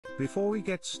Before we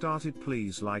get started,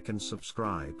 please like and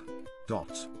subscribe.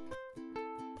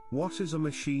 What is a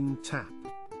machine tap?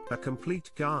 A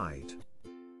complete guide.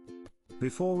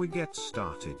 Before we get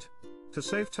started, to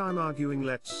save time arguing,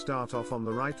 let's start off on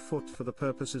the right foot. For the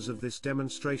purposes of this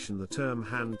demonstration, the term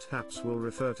hand taps will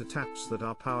refer to taps that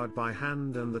are powered by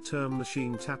hand, and the term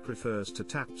machine tap refers to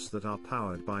taps that are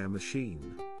powered by a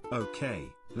machine. Okay,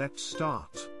 let's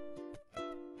start.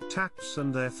 Taps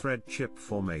and their thread chip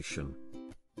formation.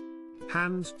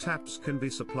 Hand taps can be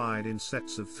supplied in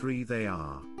sets of 3. They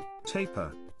are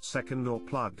taper, second or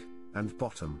plug, and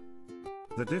bottom.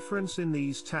 The difference in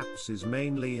these taps is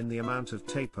mainly in the amount of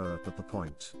taper at the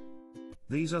point.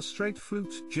 These are straight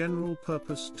flute general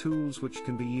purpose tools which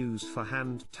can be used for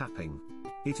hand tapping.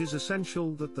 It is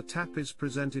essential that the tap is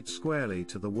presented squarely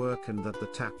to the work and that the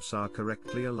taps are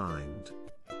correctly aligned.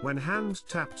 When hand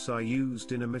taps are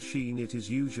used in a machine, it is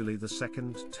usually the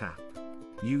second tap.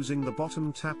 Using the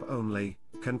bottom tap only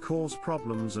can cause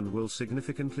problems and will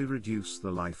significantly reduce the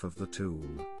life of the tool.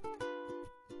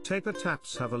 Taper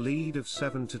taps have a lead of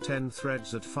 7 to 10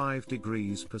 threads at 5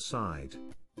 degrees per side.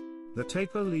 The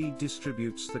taper lead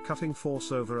distributes the cutting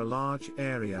force over a large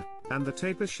area, and the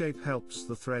taper shape helps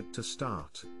the thread to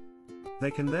start.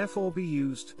 They can therefore be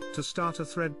used to start a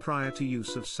thread prior to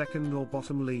use of second or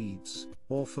bottom leads,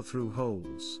 or for through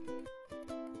holes.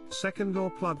 Second or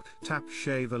plugged taps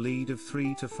shave a lead of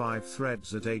 3 to 5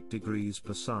 threads at 8 degrees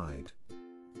per side.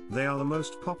 They are the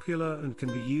most popular and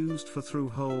can be used for through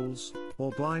holes,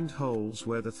 or blind holes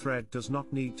where the thread does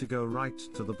not need to go right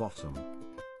to the bottom.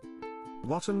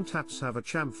 Bottom taps have a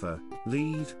chamfer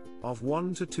lead of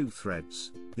 1 to 2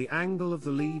 threads, the angle of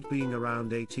the lead being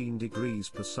around 18 degrees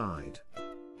per side.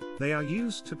 They are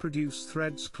used to produce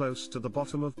threads close to the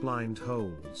bottom of blind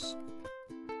holes.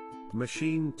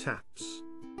 Machine taps.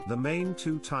 The main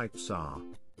 2 types are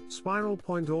spiral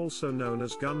point, also known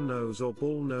as gun nose or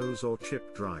bull nose or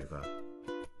chip driver,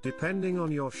 depending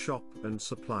on your shop and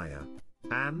supplier,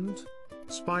 and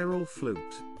spiral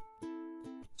flute.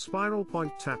 Spiral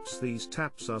point taps. These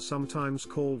taps are sometimes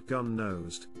called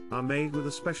gun-nosed, are made with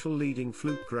a special leading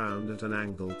flute ground at an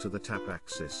angle to the tap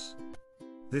axis.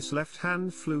 This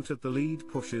left-hand flute at the lead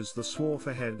pushes the swarf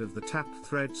ahead of the tap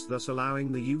threads, thus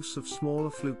allowing the use of smaller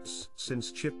flutes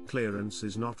since chip clearance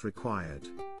is not required.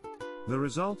 The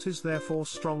result is therefore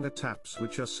stronger taps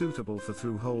which are suitable for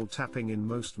through-hole tapping in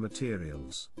most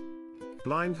materials.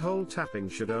 Blind hole tapping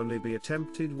should only be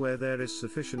attempted where there is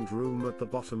sufficient room at the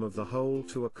bottom of the hole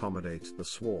to accommodate the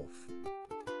swarf.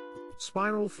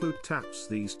 Spiral flute taps.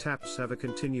 These taps have a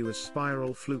continuous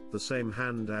spiral flute the same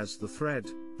hand as the thread,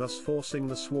 thus forcing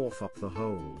the swarf up the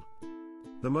hole.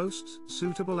 The most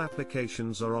suitable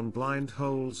applications are on blind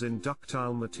holes in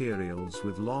ductile materials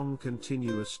with long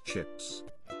continuous chips.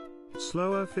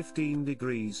 Slower 15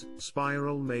 degrees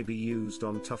spiral may be used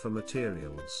on tougher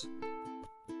materials.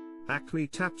 Acme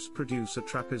taps produce a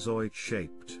trapezoid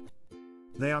shaped.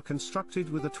 They are constructed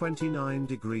with a 29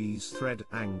 degrees thread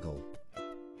angle.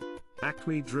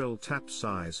 Acme drill tap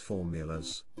size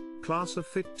formulas. Class of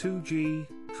fit 2G,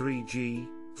 3G,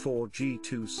 4G,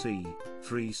 2C,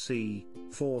 3C,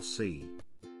 4C.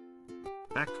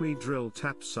 Acme drill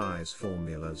tap size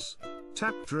formulas.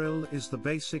 Tap drill is the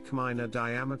basic minor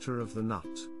diameter of the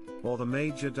nut, or the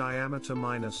major diameter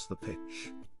minus the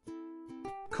pitch.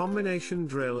 Combination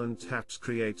drill and taps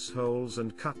creates holes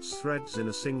and cuts threads in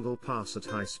a single pass at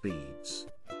high speeds.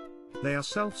 They are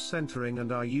self-centering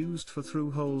and are used for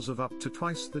through holes of up to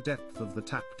twice the depth of the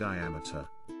tap diameter.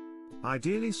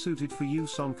 Ideally suited for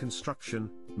use on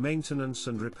construction, maintenance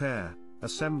and repair,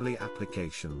 assembly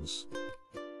applications.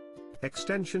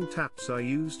 Extension taps are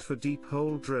used for deep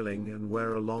hole drilling and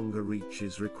where a longer reach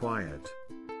is required.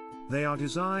 They are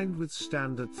designed with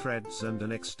standard threads and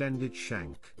an extended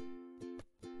shank.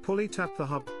 Pulley tap. The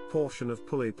hub portion of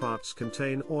pulley parts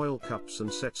contain oil cups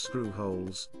and set screw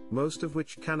holes, most of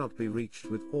which cannot be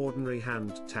reached with ordinary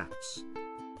hand taps.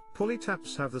 Pulley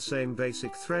taps have the same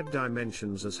basic thread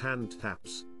dimensions as hand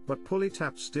taps, but pulley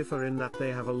taps differ in that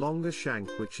they have a longer shank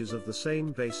which is of the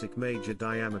same basic major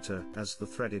diameter as the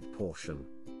threaded portion.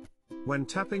 When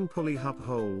tapping pulley hub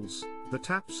holes, the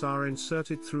taps are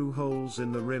inserted through holes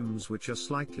in the rims which are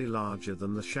slightly larger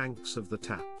than the shanks of the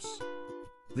taps.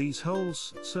 These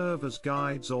holes serve as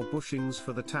guides or bushings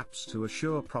for the taps to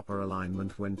assure proper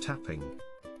alignment when tapping.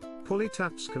 Pulley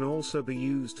taps can also be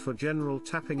used for general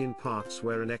tapping in parts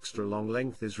where an extra long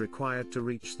length is required to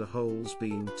reach the holes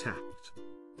being tapped.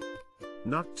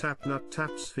 Nut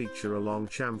taps feature a long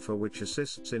chamfer which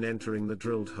assists in entering the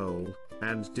drilled hole,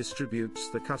 and distributes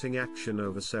the cutting action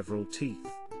over several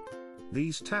teeth.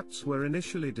 These taps were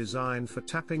initially designed for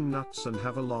tapping nuts and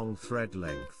have a long thread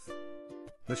length.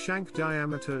 The shank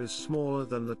diameter is smaller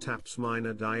than the tap's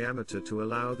minor diameter to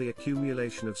allow the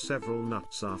accumulation of several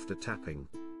nuts after tapping.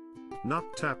 Nut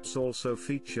taps also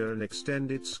feature an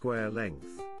extended square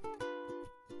length.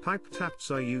 Pipe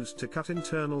taps are used to cut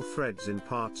internal threads in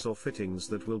parts or fittings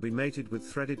that will be mated with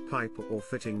threaded pipe or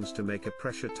fittings to make a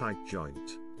pressure-tight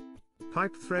joint.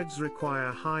 Pipe threads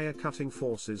require higher cutting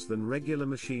forces than regular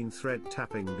machine thread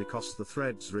tapping because the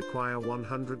threads require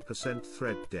 100%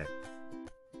 thread depth.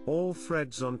 All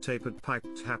threads on tapered pipe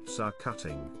taps are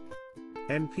cutting.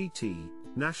 NPT,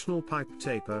 National Pipe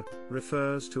Taper,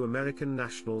 refers to American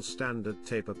National Standard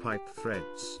Taper pipe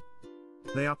threads.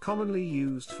 They are commonly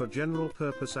used for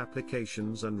general-purpose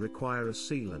applications and require a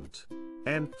sealant.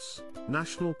 NPS,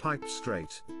 National Pipe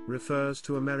Straight, refers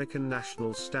to American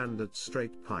National Standard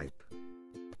Straight Pipe.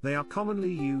 They are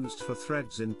commonly used for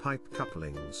threads in pipe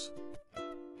couplings.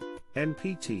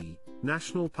 NPT,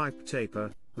 National Pipe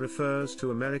Taper, refers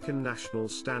to American National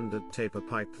Standard Taper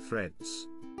pipe threads.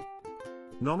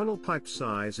 Nominal pipe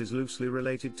size is loosely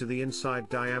related to the inside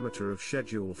diameter of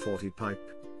Schedule 40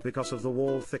 pipe. Because of the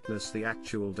wall thickness, the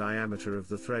actual diameter of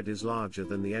the thread is larger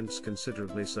than the ends,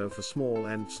 considerably so for small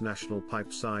ends. National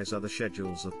pipe size. Other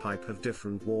schedules of pipe have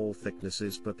different wall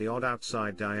thicknesses, but the odd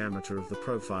outside diameter of the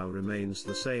profile remains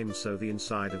the same, so the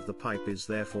inside of the pipe is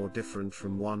therefore different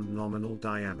from one nominal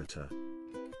diameter.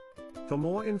 For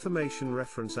more information,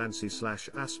 reference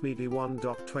ANSI/ASME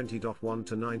B1.20.1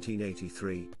 to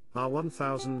 1983,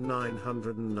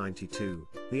 R1992.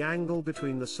 The angle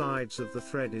between the sides of the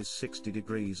thread is 60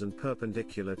 degrees and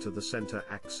perpendicular to the center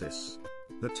axis.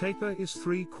 The taper is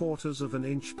 3/4 of an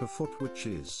inch per foot, which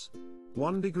is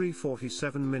 1 degree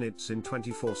 47 minutes in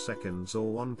 24 seconds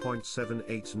or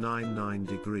 1.7899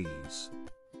 degrees.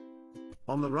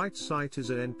 On the right side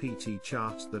is an NPT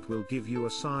chart that will give you a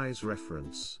size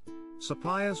reference.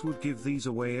 Suppliers would give these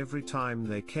away every time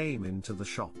they came into the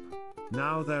shop.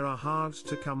 Now they are hard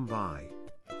to come by.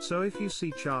 So if you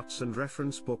see charts and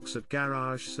reference books at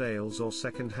garage sales or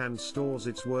second-hand stores,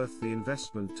 it's worth the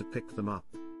investment to pick them up.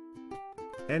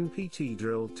 NPT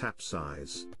drill tap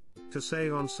size. To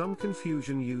save on some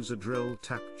confusion, use a drill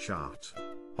tap chart.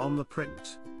 On the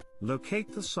print,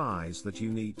 locate the size that you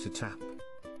need to tap.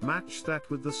 Match that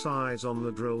with the size on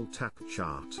the drill tap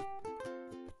chart.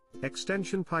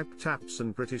 Extension pipe taps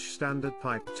and British standard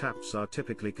pipe taps are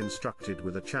typically constructed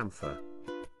with a chamfer.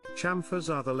 Chamfers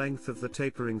are the length of the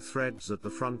tapering threads at the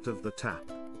front of the tap.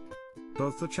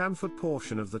 Both the chamfered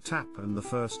portion of the tap and the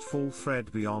first full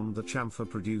thread beyond the chamfer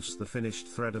produce the finished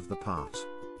thread of the part.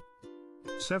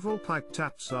 Several pipe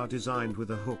taps are designed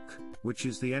with a hook, which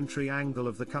is the entry angle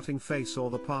of the cutting face or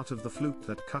the part of the flute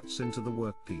that cuts into the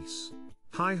workpiece.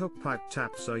 High hook pipe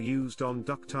taps are used on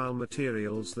ductile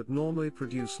materials that normally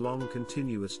produce long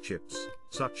continuous chips,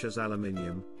 such as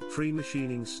aluminium, free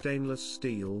machining stainless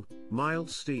steel, mild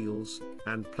steels,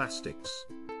 and plastics.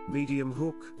 Medium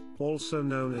hook, also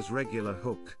known as regular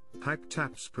hook, pipe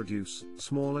taps produce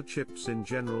smaller chips in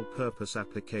general purpose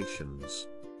applications.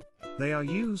 They are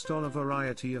used on a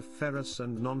variety of ferrous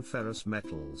and non-ferrous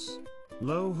metals.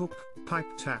 Low hook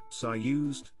pipe taps are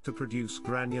used to produce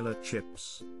granular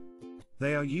chips.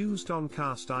 They are used on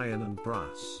cast iron and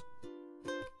brass.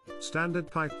 Standard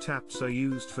pipe taps are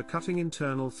used for cutting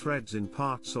internal threads in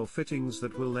parts or fittings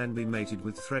that will then be mated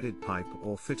with threaded pipe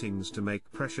or fittings to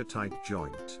make pressure-tight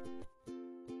joint.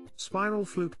 Spiral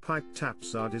flute pipe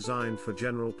taps are designed for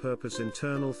general-purpose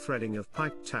internal threading of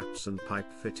pipe taps and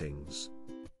pipe fittings.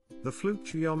 The flute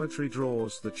geometry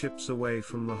draws the chips away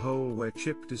from the hole where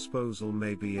chip disposal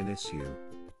may be an issue.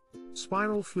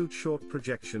 Spiral flute short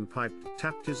projection pipe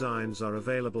tap designs are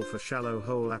available for shallow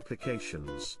hole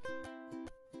applications.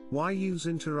 Why use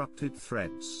interrupted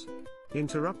threads?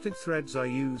 Interrupted threads are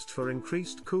used for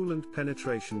increased coolant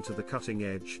penetration to the cutting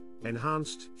edge,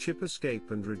 enhanced chip escape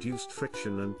and reduced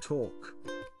friction and torque.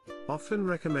 Often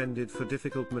recommended for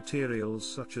difficult materials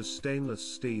such as stainless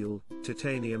steel,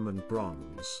 titanium and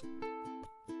bronze.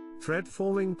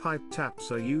 Thread-forming pipe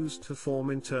taps are used to form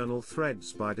internal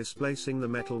threads by displacing the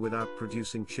metal without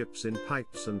producing chips in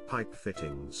pipes and pipe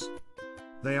fittings.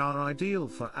 They are ideal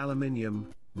for aluminium,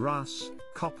 brass,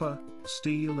 copper,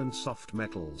 steel and soft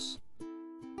metals.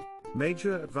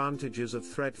 Major advantages of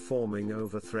thread forming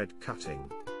over thread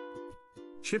cutting.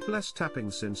 Chipless tapping.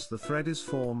 Since the thread is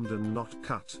formed and not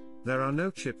cut, there are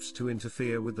no chips to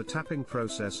interfere with the tapping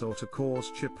process or to cause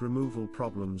chip removal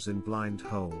problems in blind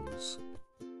holes.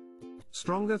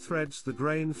 Stronger threads. The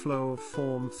grain flow of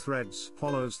formed threads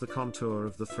follows the contour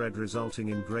of the thread, resulting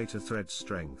in greater thread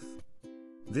strength.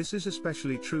 This is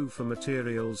especially true for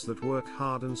materials that work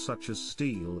hardened such as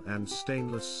steel and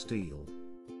stainless steel.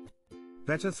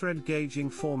 Better thread gauging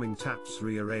forming taps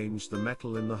rearrange the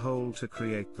metal in the hole to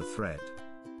create the thread.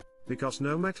 Because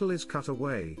no metal is cut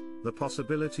away, the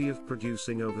possibility of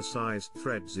producing oversized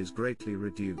threads is greatly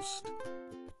reduced.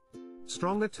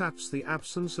 Stronger taps. The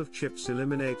absence of chips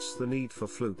eliminates the need for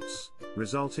flutes,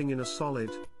 resulting in a solid,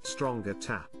 stronger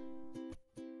tap.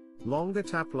 Longer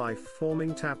tap life.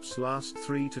 Forming taps last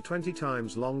 3 to 20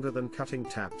 times longer than cutting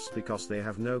taps because they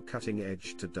have no cutting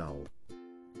edge to dull.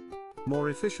 More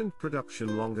efficient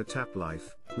production. Longer tap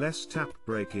life, less tap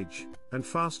breakage, and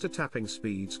faster tapping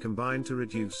speeds combine to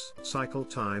reduce cycle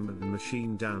time and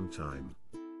machine downtime.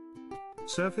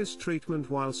 Surface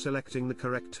treatment. While selecting the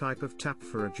correct type of tap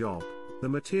for a job, the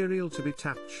material to be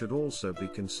tapped should also be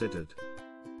considered.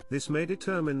 This may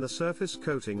determine the surface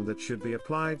coating that should be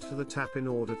applied to the tap in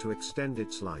order to extend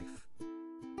its life.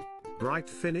 Bright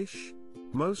finish.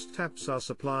 Most taps are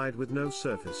supplied with no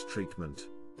surface treatment.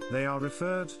 They are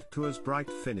referred to as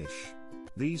bright finish.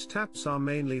 These taps are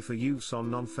mainly for use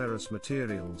on non-ferrous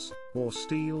materials, or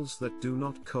steels that do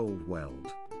not cold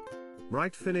weld.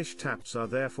 Bright finish taps are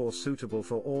therefore suitable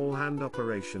for all hand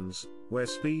operations, where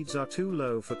speeds are too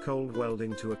low for cold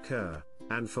welding to occur,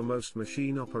 and for most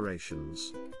machine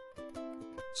operations.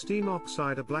 Steam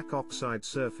oxide. A black oxide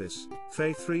surface,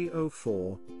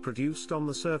 Fe3O4, produced on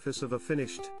the surface of a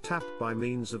finished tap by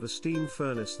means of a steam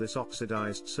furnace. This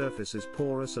oxidized surface is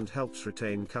porous and helps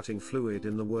retain cutting fluid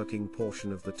in the working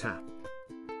portion of the tap.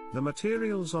 The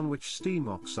materials on which steam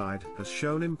oxide has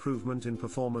shown improvement in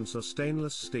performance are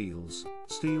stainless steels,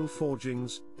 steel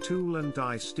forgings, tool and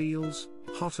die steels,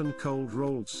 hot and cold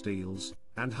rolled steels,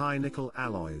 and high nickel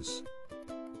alloys.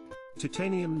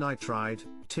 Titanium nitride,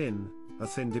 tin, a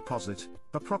thin deposit,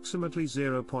 approximately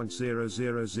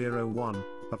 0.0001,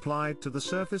 applied to the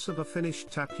surface of a finished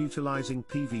tap utilizing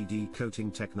PVD coating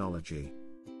technology.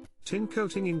 Tin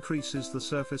coating increases the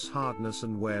surface hardness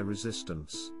and wear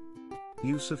resistance.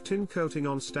 Use of tin coating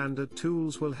on standard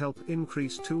tools will help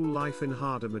increase tool life in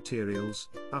harder materials,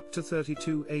 up to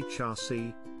 32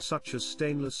 HRC, such as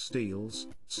stainless steels,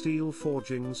 steel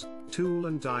forgings, tool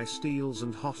and die steels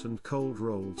and hot and cold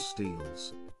rolled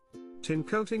steels. Tin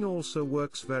coating also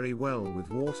works very well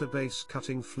with water-based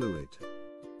cutting fluid.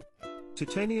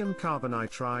 Titanium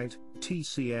carbonitride,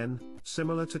 TCN,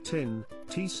 similar to tin,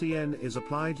 TCN is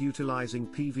applied utilizing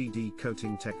PVD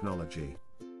coating technology.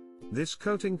 This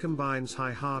coating combines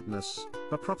high hardness,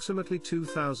 approximately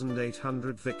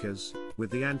 2800 Vickers, with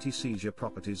the anti-seizure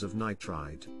properties of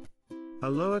nitride. A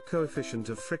lower coefficient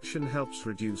of friction helps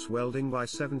reduce welding by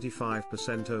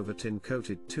 75% over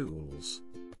tin-coated tools.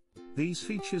 These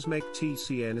features make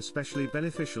TCN especially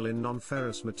beneficial in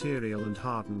non-ferrous material and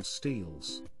hardened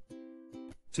steels.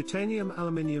 Titanium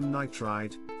aluminium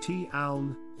nitride,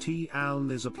 TALN.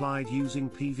 TALN is applied using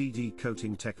PVD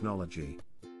coating technology.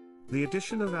 The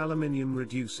addition of aluminium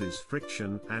reduces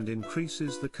friction and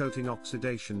increases the coating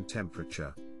oxidation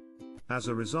temperature. As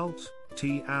a result,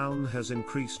 TALN has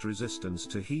increased resistance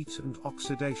to heat and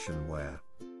oxidation wear.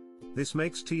 This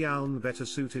makes TALN better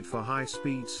suited for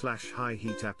high-speed/high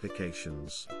heat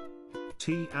applications.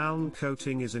 TALN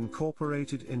coating is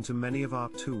incorporated into many of our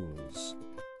tools.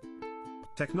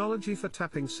 Technology for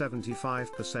tapping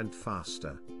 75%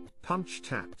 faster. Punch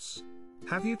taps.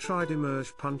 Have you tried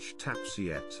immersion punch taps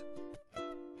yet?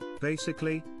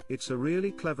 Basically, it's a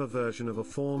really clever version of a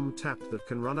form tap that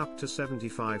can run up to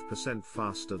 75%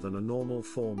 faster than a normal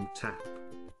form tap.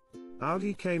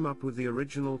 Audi came up with the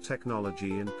original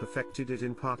technology and perfected it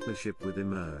in partnership with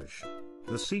Immerge.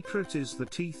 The secret is the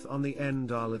teeth on the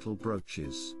end are little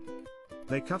broaches.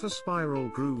 They cut a spiral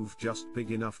groove just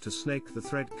big enough to snake the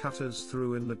thread cutters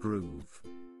through in the groove.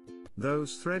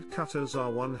 Those thread cutters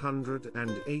are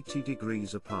 180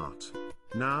 degrees apart.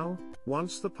 Now,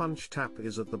 once the punch tap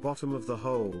is at the bottom of the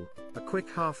hole, a quick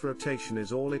half rotation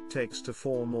is all it takes to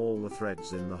form all the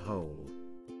threads in the hole.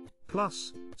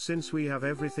 Plus, since we have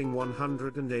everything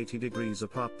 180 degrees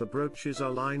apart, the broaches are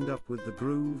lined up with the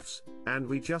grooves, and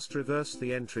we just reverse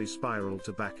the entry spiral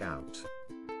to back out.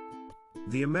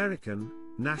 The American,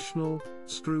 National,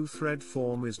 screw thread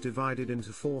form is divided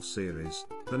into 4 series: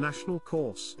 the National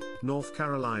Coarse, North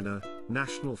Carolina,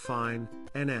 National Fine,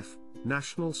 NF,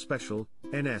 National Special,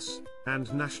 NS,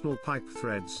 and National Pipe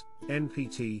Threads,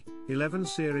 NPT. 11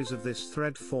 series of this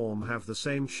thread form have the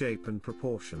same shape and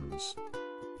proportions.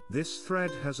 This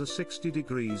thread has a 60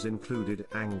 degrees included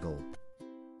angle.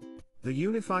 The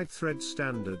Unified Thread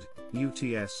Standard,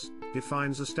 UTS,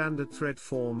 defines a standard thread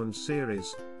form and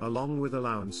series, along with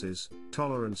allowances,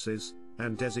 tolerances,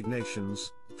 and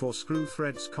designations, for screw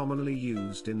threads commonly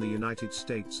used in the United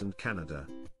States and Canada.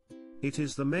 It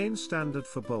is the main standard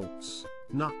for bolts,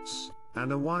 nuts,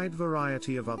 and a wide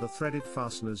variety of other threaded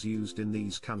fasteners used in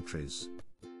these countries.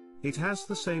 It has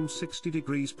the same 60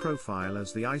 degrees profile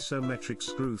as the isometric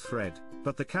screw thread,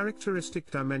 but the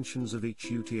characteristic dimensions of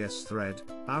each UTS thread,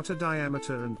 outer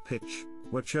diameter and pitch,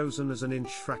 were chosen as an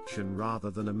inch fraction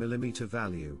rather than a millimeter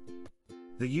value.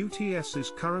 The UTS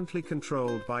is currently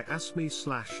controlled by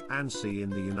ASME/ANSI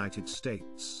in the United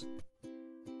States.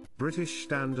 British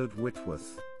Standard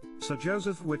Whitworth. Sir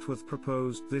Joseph Whitworth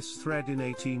proposed this thread in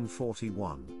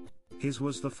 1841. His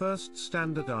was the first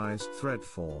standardized thread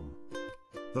form.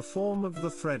 The form of the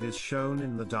thread is shown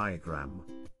in the diagram.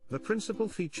 The principal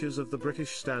features of the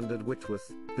British Standard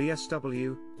Whitworth,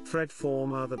 BSW, thread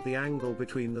form are that the angle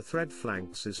between the thread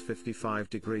flanks is 55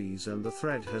 degrees and the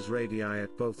thread has radii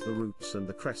at both the roots and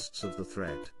the crests of the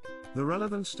thread. The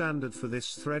relevant standard for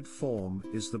this thread form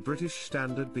is the British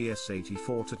Standard BS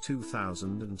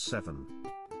 84/2007.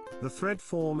 The thread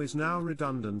form is now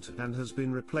redundant and has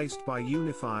been replaced by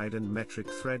unified and metric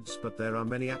threads, but there are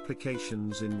many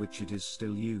applications in which it is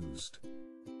still used.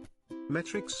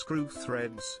 Metric screw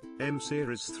threads,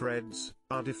 M-series threads,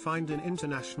 are defined in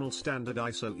International Standard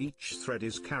ISO. Each thread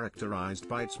is characterized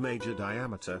by its major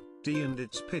diameter, D, and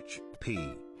its pitch,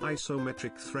 P.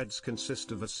 Isometric threads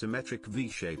consist of a symmetric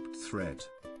V-shaped thread.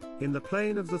 In the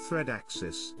plane of the thread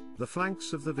axis, the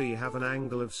flanks of the V have an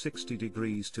angle of 60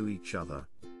 degrees to each other.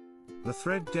 The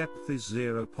thread depth is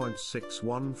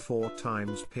 0.614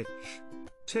 times pitch.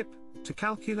 Tip: to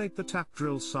calculate the tap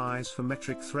drill size for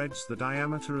metric threads, the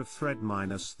diameter of thread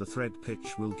minus the thread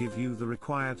pitch will give you the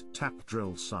required tap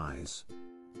drill size.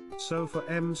 So for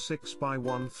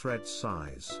M6x1 thread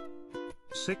size,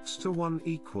 6:1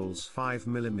 equals 5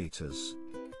 mm.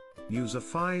 Use a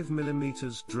 5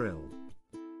 mm drill.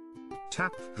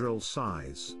 Tap drill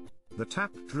size. The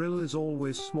tap drill is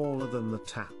always smaller than the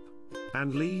tap,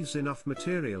 and leaves enough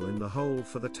material in the hole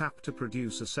for the tap to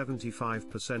produce a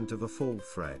 75% of a full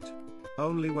thread.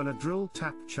 Only when a drill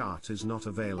tap chart is not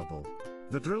available.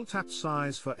 The drill tap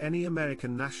size for any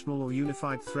American national or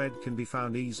unified thread can be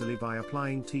found easily by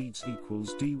applying TEEDS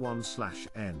equals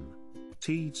D1/N.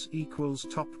 TEEDS equals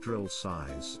top drill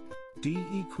size. D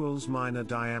equals minor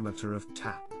diameter of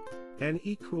tap. N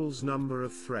equals number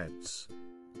of threads.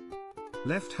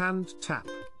 Left hand tap,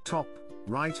 top,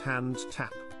 right hand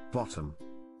tap, bottom.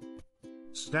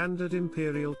 Standard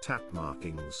imperial tap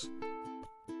markings.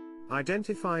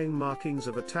 Identifying markings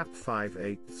of a tap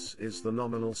 5/8 is the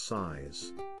nominal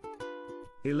size.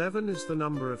 11 is the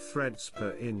number of threads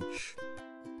per inch.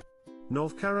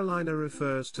 North Carolina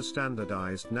refers to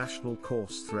standardized national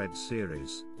coarse thread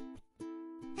series.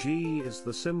 G is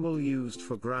the symbol used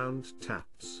for ground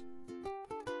taps.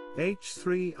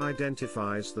 H3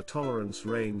 identifies the tolerance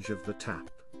range of the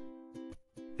tap.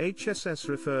 HSS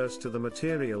refers to the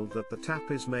material that the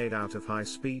tap is made out of.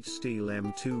 High-speed steel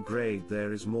M2 grade.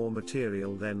 There is more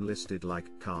material than listed,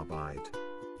 like carbide.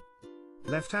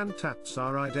 Left-hand taps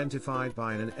are identified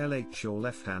by an LH or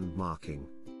left-hand marking.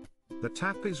 The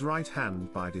tap is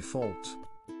right-hand by default.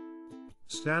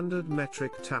 Standard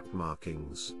metric tap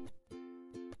markings.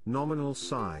 Nominal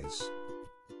size.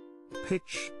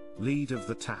 Pitch, lead of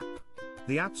the tap.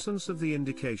 The absence of the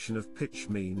indication of pitch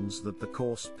means that the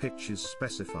coarse pitch is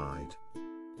specified.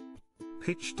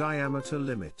 Pitch diameter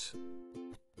limit.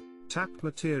 Tap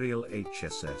material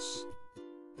HSS.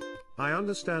 I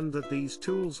understand that these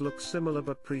tools look similar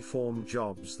but perform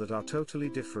jobs that are totally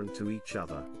different to each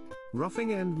other.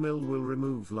 Roughing end mill will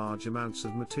remove large amounts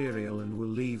of material and will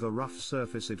leave a rough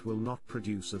surface. It will not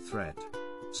produce a thread.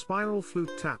 Spiral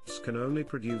flute taps can only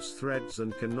produce threads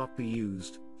and cannot be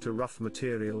used to rough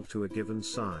material to a given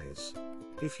size.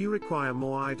 If you require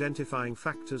more identifying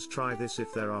factors, try this.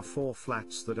 If there are 4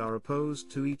 flats that are opposed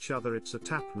to each other, it's a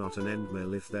tap, not an end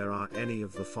mill. If there are any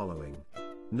of the following: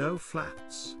 no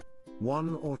flats,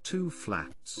 1 or 2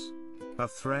 flats, a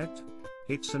thread,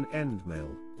 it's an end mill.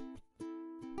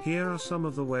 Here are some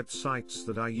of the websites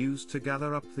that I used to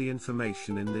gather up the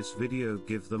information in this video.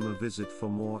 Give them a visit for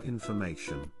more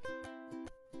information.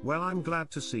 Well, I'm glad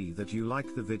to see that you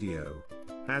like the video.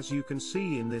 As you can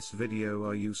see in this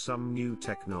video, I use some new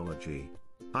technology.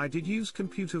 I did use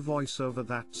computer voiceover.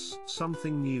 That's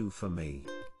something new for me,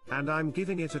 and I'm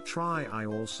giving it a try. I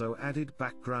also added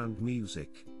background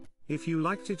music. If you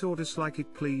liked it or disliked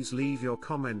it, please leave your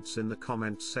comments in the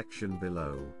comments section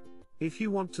below. If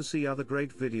you want to see other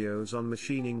great videos on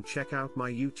machining, check out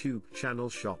my YouTube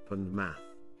channel Shop and Math.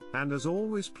 And as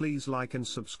always, please like and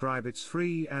subscribe. It's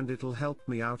free and it'll help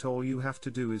me out. All you have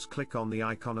to do is click on the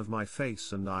icon of my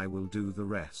face and I will do the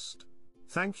rest.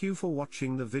 Thank you for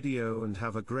watching the video and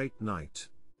have a great night.